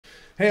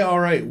Hey,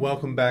 all right,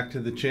 welcome back to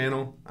the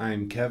channel.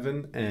 I'm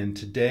Kevin, and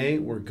today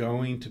we're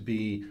going to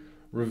be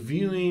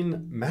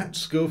reviewing Matt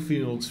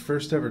Schofield's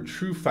first ever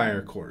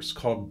Truefire course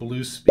called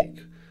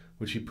Bluespeak,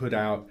 which he put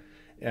out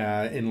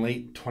in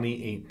late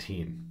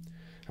 2018.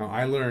 Now,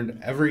 I learned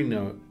every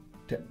note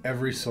to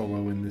every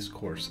solo in this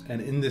course,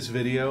 and in this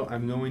video,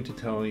 I'm going to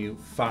tell you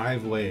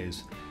 5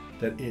 ways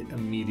that it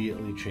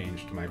immediately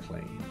changed my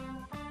playing.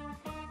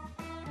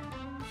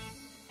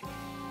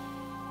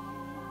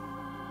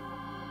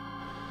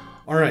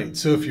 All right,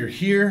 so if you're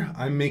here,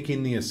 I'm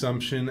making the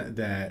assumption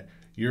that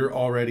you're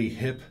already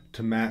hip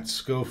to Matt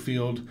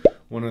Schofield,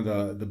 one of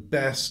the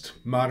best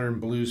modern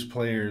blues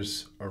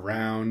players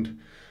around,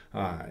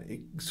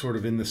 sort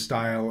of in the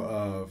style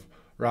of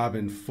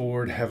Robin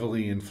Ford,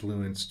 heavily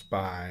influenced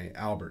by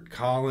Albert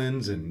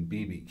Collins and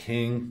B.B.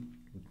 King.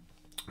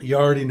 You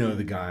already know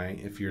the guy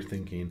if you're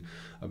thinking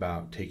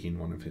about taking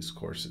one of his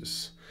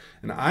courses.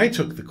 And I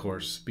took the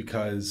course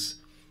because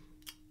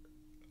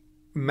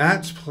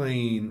Matt's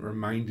playing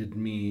reminded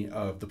me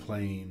of the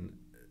playing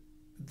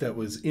that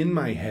was in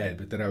my head,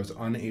 but that I was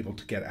unable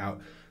to get out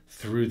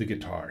through the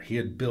guitar. He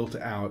had built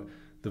out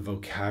the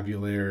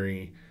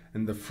vocabulary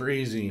and the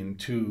phrasing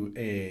to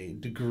a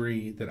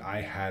degree that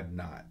I had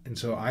not. And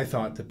so I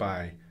thought that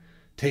by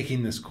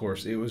taking this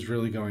course, it was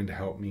really going to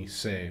help me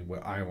say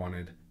what I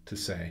wanted to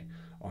say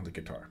on the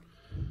guitar.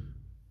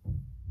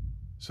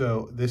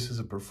 So this is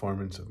a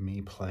performance of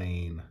me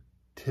playing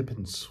Tip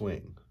and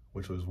Swing,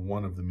 which was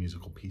one of the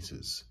musical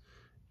pieces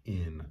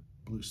in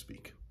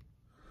Bluespeak.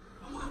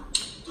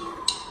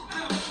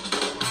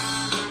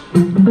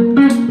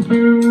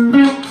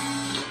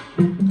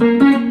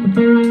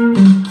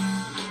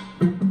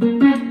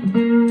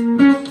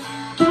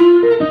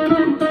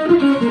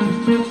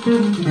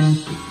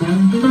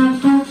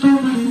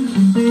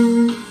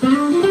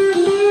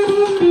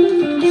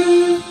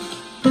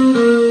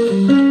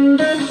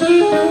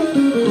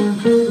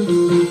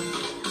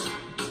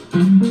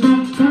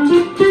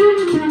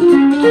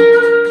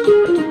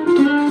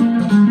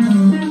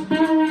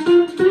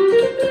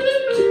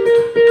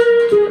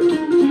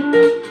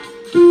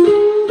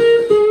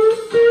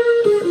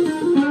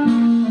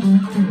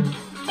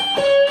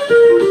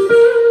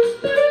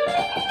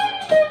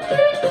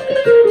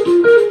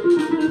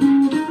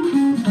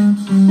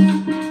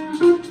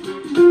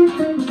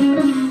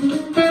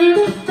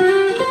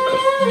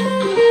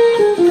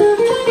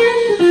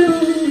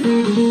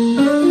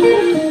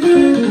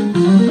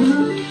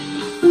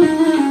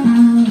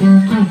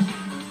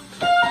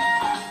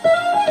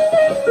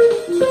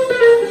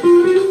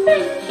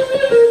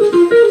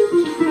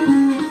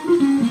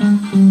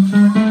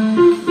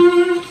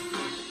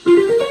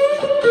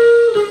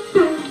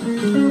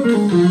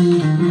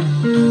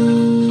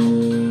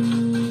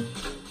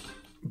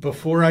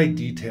 Before I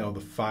detail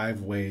the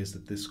 5 ways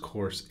that this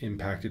course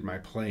impacted my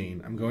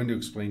playing, I'm going to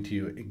explain to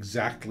you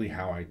exactly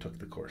how I took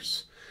the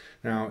course.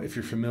 Now, if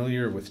you're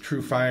familiar with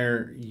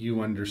Truefire,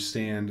 you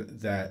understand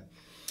that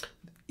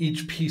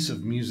each piece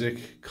of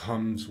music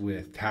comes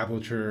with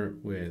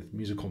tablature, with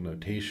musical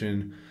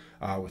notation,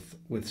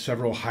 with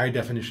several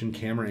high-definition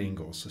camera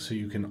angles, so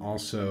you can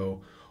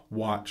also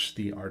watch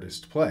the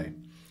artist play.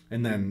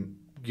 And then,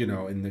 you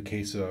know, in the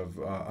case of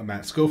a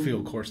Matt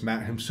Schofield course,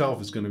 Matt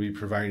himself is going to be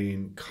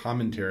providing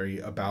commentary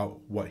about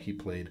what he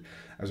played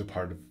as a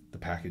part of the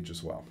package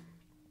as well.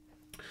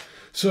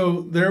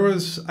 So there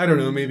was, I don't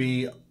know,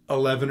 maybe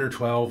 11 or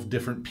 12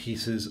 different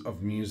pieces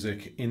of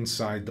music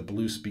inside the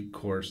Bluespeak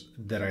course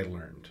that I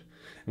learned.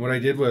 And what I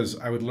did was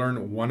I would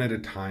learn one at a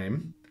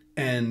time.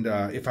 And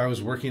if I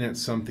was working at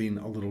something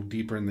a little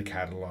deeper in the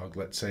catalog,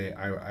 let's say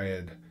I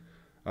had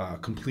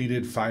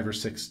completed 5 or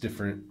 6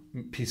 different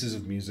pieces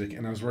of music,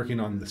 and I was working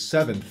on the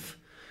 7th,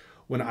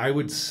 when I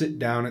would sit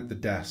down at the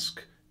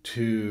desk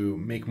to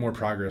make more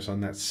progress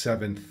on that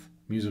 7th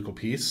musical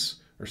piece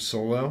or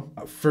solo,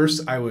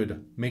 first I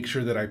would make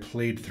sure that I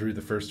played through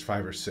the first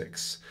 5 or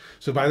 6.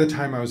 So by the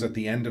time I was at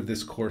the end of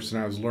this course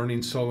and I was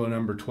learning solo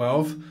number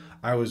 12,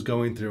 I was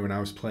going through and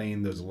I was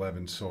playing those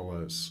 11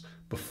 solos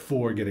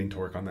before getting to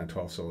work on that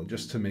 12th solo,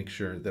 just to make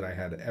sure that I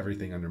had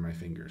everything under my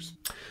fingers.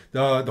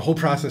 The whole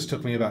process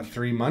took me about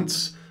 3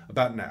 months,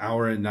 about an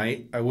hour a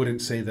night. I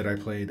wouldn't say that I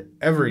played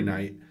every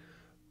night,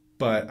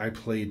 but I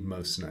played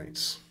most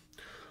nights.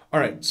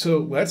 All right, so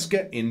let's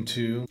get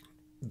into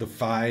the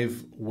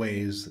 5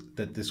 ways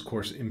that this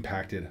course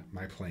impacted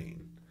my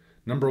playing.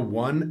 Number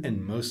 1,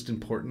 and most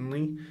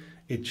importantly,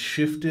 it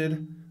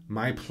shifted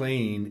my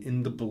playing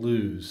in the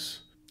blues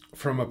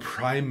from a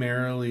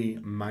primarily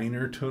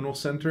minor tonal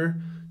center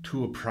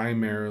to a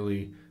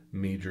primarily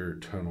major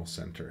tonal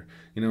center.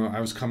 You know,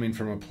 I was coming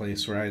from a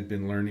place where I had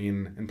been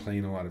learning and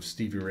playing a lot of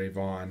Stevie Ray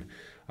Vaughan,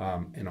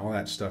 and all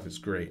that stuff is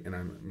great, and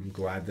I'm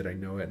glad that I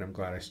know it, and I'm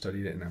glad I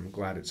studied it, and I'm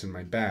glad it's in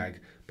my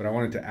bag, but I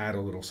wanted to add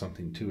a little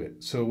something to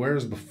it. So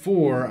whereas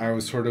before I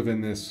was sort of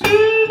in this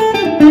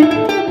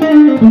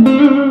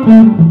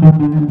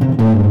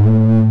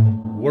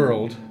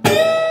world,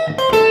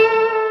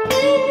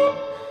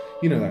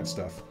 you know, that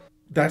stuff.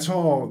 That's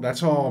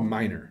all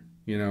minor,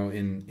 you know,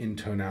 in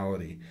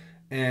tonality.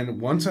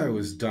 And once I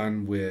was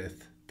done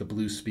with the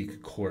blues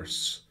speak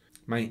course,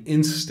 my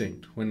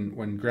instinct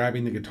when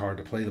grabbing the guitar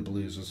to play the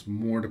blues was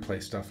more to play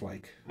stuff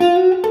like, you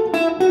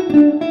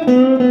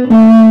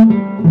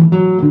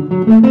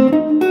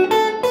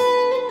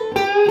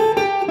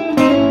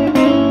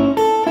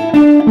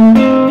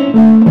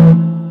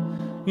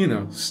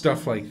know,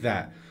 stuff like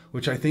that,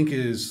 which I think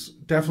is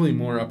definitely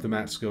more up the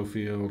Matt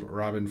Schofield,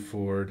 Robin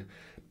Ford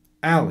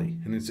alley,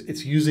 and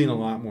it's using a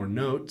lot more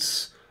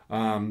notes,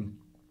 and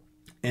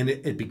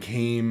it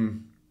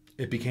became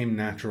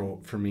natural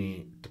for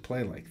me to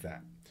play like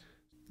that.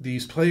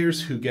 These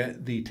players who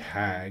get the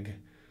tag,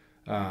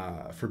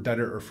 for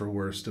better or for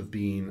worse, of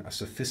being a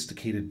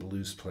sophisticated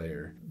blues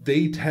player,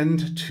 they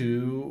tend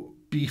to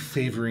be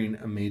favoring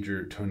a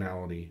major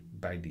tonality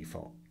by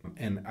default.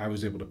 And I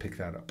was able to pick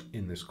that up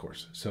in this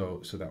course.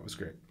 So that was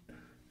great.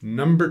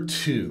 Number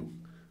 2,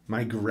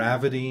 my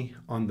gravity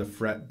on the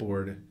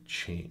fretboard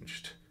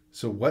changed.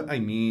 So what I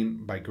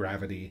mean by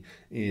gravity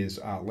is,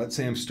 let's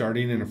say I'm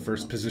starting in a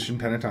first position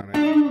pentatonic.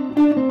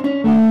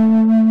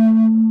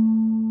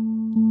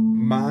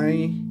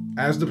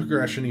 As the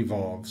progression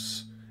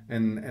evolves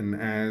and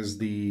as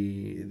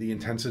the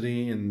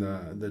intensity and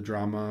the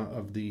drama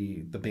of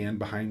the band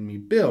behind me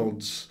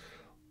builds,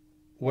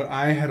 what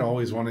I had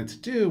always wanted to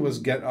do was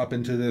get up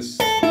into this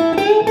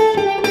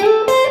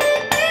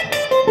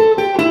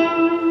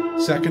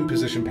second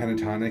position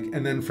pentatonic,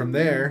 and then from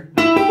there,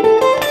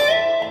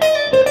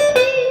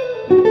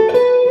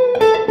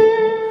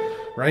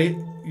 right,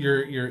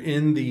 you're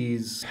in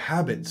these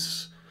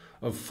habits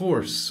of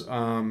force,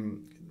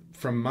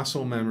 from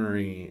muscle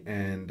memory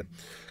and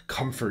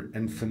comfort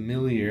and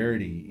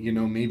familiarity. You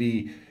know,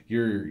 maybe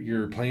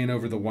you're playing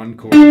over the 1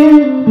 chord, the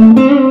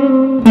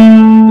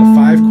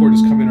 5 chord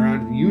is coming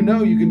around, and you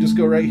know you can just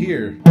go right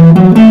here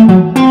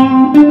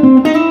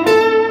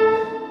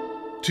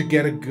to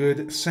get a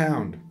good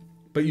sound.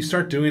 But you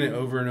start doing it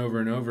over and over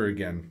and over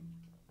again,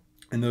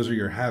 and those are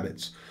your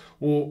habits.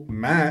 Well,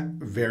 Matt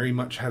very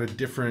much had a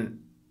different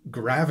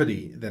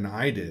gravity than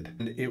I did,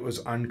 and it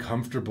was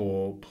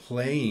uncomfortable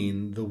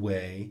playing the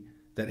way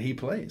that he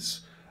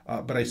plays.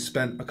 But I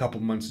spent a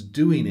couple months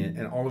doing it,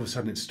 and all of a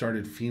sudden it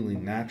started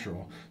feeling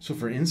natural. So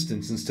for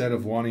instance, instead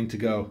of wanting to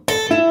go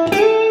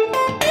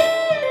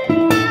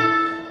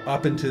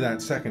up into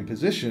that second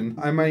position,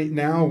 I might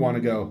now want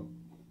to go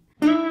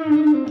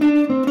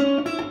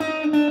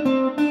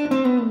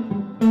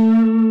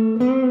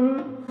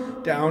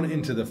down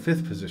into the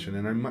 5th position,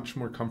 and I'm much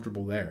more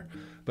comfortable there.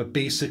 But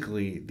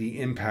basically, the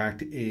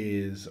impact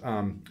is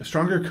a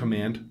stronger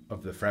command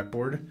of the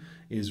fretboard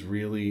is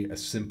really a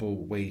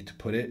simple way to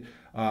put it.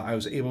 I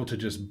was able to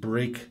just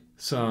break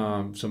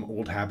some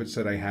old habits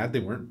that I had. They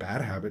weren't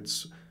bad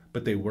habits,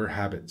 but they were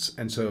habits,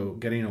 and so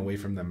getting away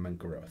from them meant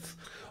growth.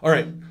 All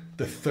right,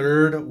 the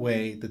third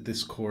way that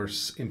this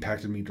course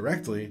impacted me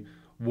directly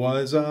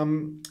was I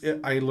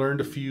learned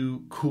a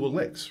few cool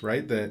licks,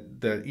 right?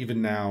 That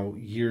even now,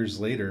 years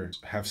later,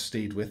 have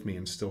stayed with me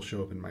and still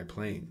show up in my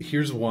playing.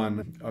 Here's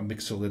one, a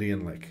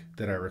Mixolydian lick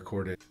that I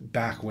recorded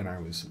back when I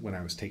was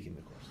taking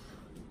the course.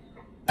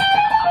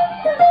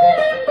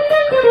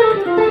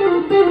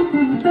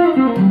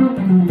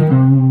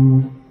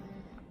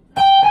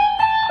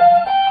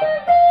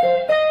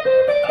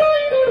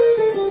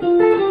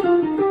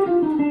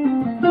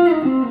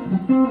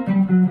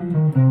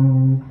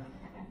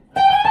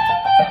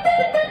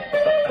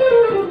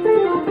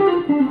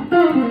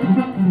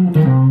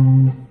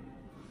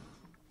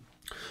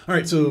 All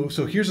right, so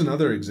here's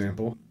another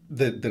example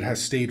that has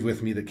stayed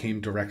with me that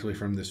came directly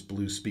from this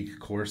Blues Speak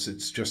course.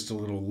 It's just a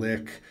little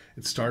lick.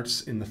 It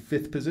starts in the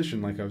 5th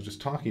position, like I was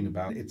just talking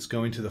about. It's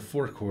going to the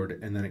 4 chord,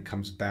 and then it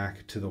comes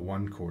back to the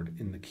 1 chord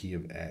in the key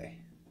of A.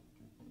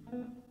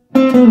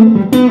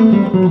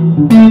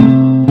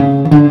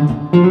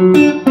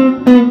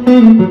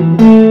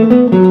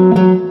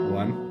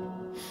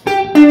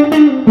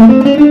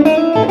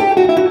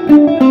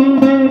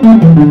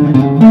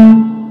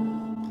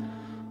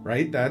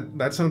 Right?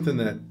 That's something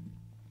that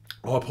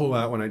I'll pull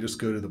out when I just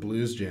go to the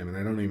blues jam, and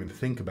I don't even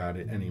think about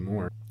it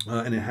anymore.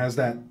 And it has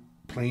that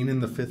playing in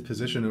the 5th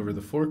position over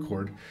the 4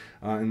 chord,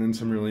 and then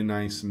some really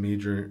nice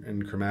major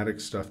and chromatic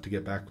stuff to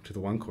get back to the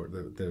 1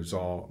 chord. There's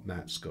all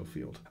Matt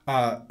Schofield.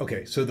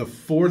 Okay, so the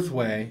 4th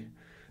way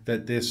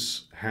that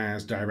this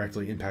has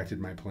directly impacted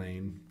my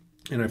playing,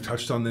 and I've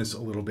touched on this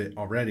a little bit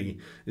already,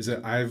 is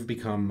that I've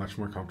become much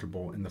more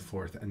comfortable in the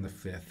 4th and the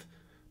 5th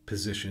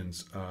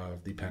positions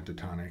of the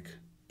pentatonic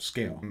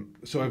scale.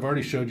 So I've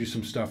already showed you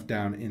some stuff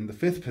down in the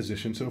 5th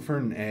position. So for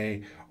an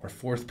A, our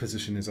 4th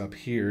position is up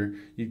here.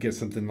 You'd get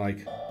something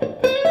like,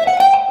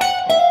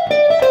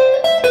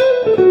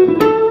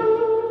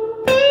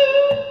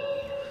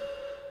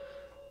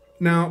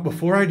 now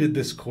before I did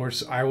this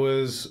course, I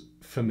was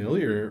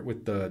familiar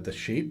with the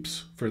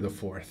shapes for the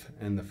 4th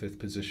and the 5th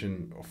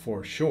position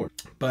for sure,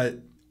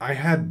 but I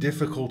had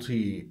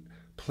difficulty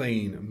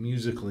playing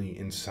musically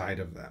inside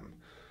of them.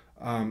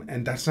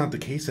 And that's not the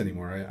case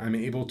anymore. I'm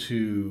able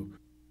to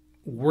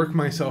work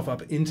myself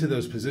up into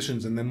those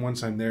positions, and then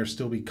once I'm there,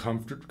 still be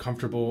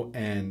comfortable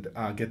and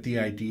get the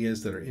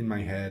ideas that are in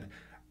my head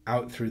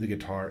out through the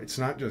guitar. It's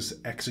not just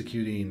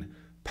executing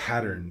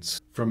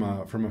patterns from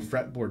a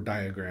fretboard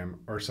diagram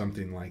or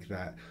something like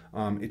that.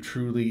 It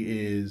truly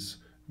is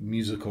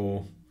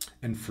musical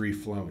and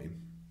free-flowing.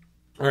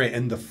 All right,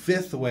 and the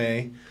fifth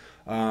way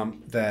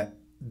that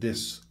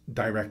this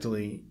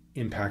directly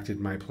impacted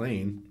my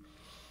playing,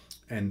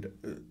 and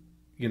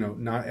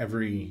not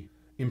every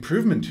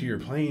improvement to your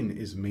playing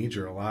is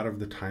major. A lot of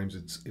the times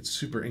it's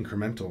super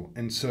incremental.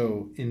 And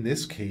so in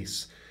this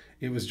case,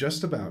 it was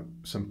just about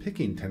some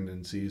picking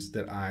tendencies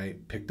that I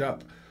picked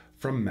up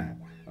from Matt.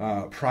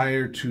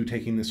 Prior to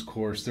taking this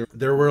course,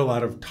 there were a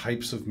lot of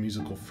types of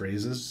musical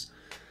phrases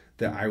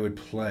that I would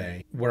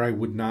play where I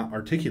would not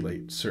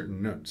articulate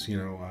certain notes, for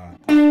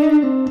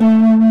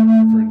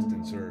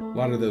instance, or a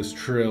lot of those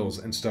trills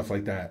and stuff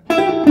like that.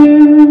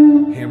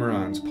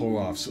 Hammer-ons,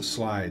 pull-offs,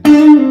 slides.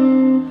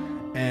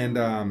 And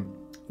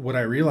what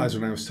I realized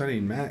when I was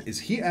studying Matt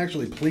is he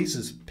actually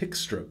places pick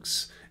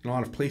strokes in a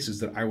lot of places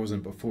that I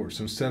wasn't before.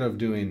 So instead of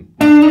doing,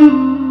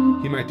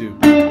 he might do,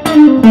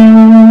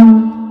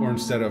 or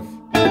instead of,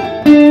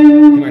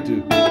 he might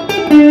do,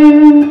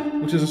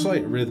 which is a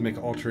slight rhythmic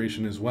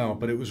alteration as well.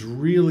 But it was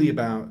really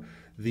about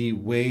the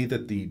way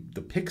that the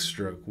pick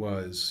stroke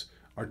was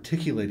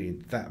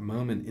articulating that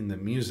moment in the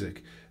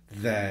music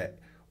that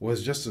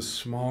was just a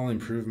small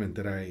improvement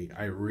that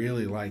I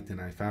really liked,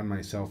 and I found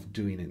myself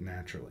doing it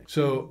naturally.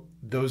 So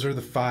those are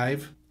the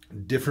 5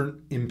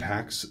 different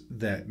impacts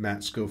that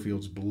Matt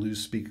Schofield's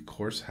Blues Speak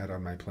course had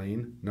on my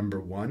playing. Number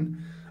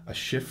 1, a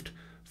shift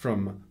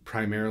from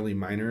primarily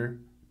minor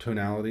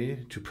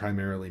tonality to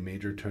primarily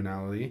major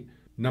tonality.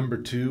 Number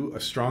 2, a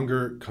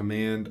stronger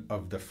command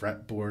of the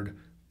fretboard,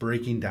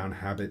 breaking down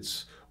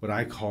habits. What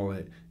I call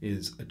it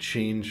is a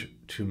change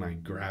to my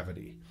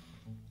gravity.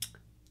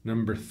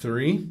 Number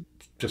 3,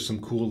 just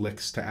some cool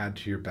licks to add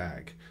to your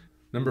bag.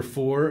 Number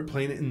 4,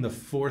 playing it in the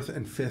 4th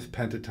and 5th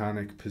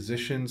pentatonic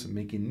positions,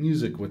 making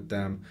music with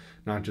them,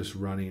 not just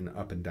running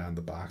up and down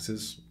the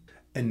boxes.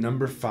 And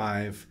number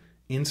 5,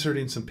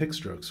 inserting some pick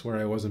strokes where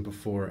I wasn't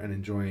before and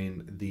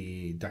enjoying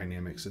the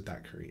dynamics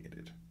that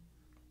created.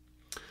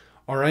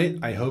 All right,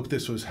 I hope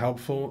this was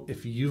helpful.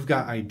 If you've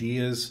got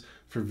ideas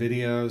for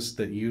videos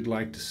that you'd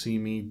like to see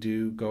me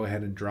do, go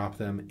ahead and drop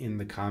them in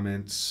the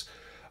comments.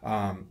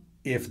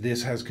 If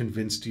this has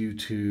convinced you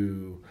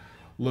to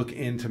look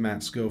into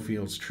Matt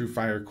Schofield's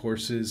Truefire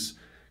courses,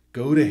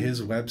 go to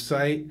his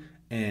website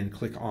and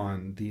click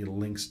on the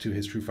links to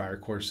his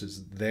Truefire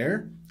courses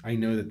there. I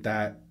know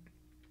that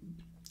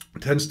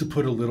tends to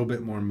put a little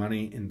bit more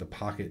money in the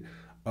pocket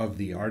of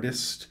the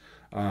artist,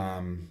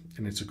 and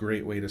it's a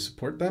great way to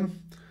support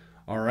them.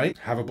 All right,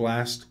 have a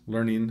blast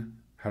learning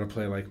how to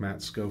play like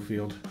Matt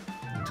Schofield.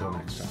 Until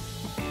next time.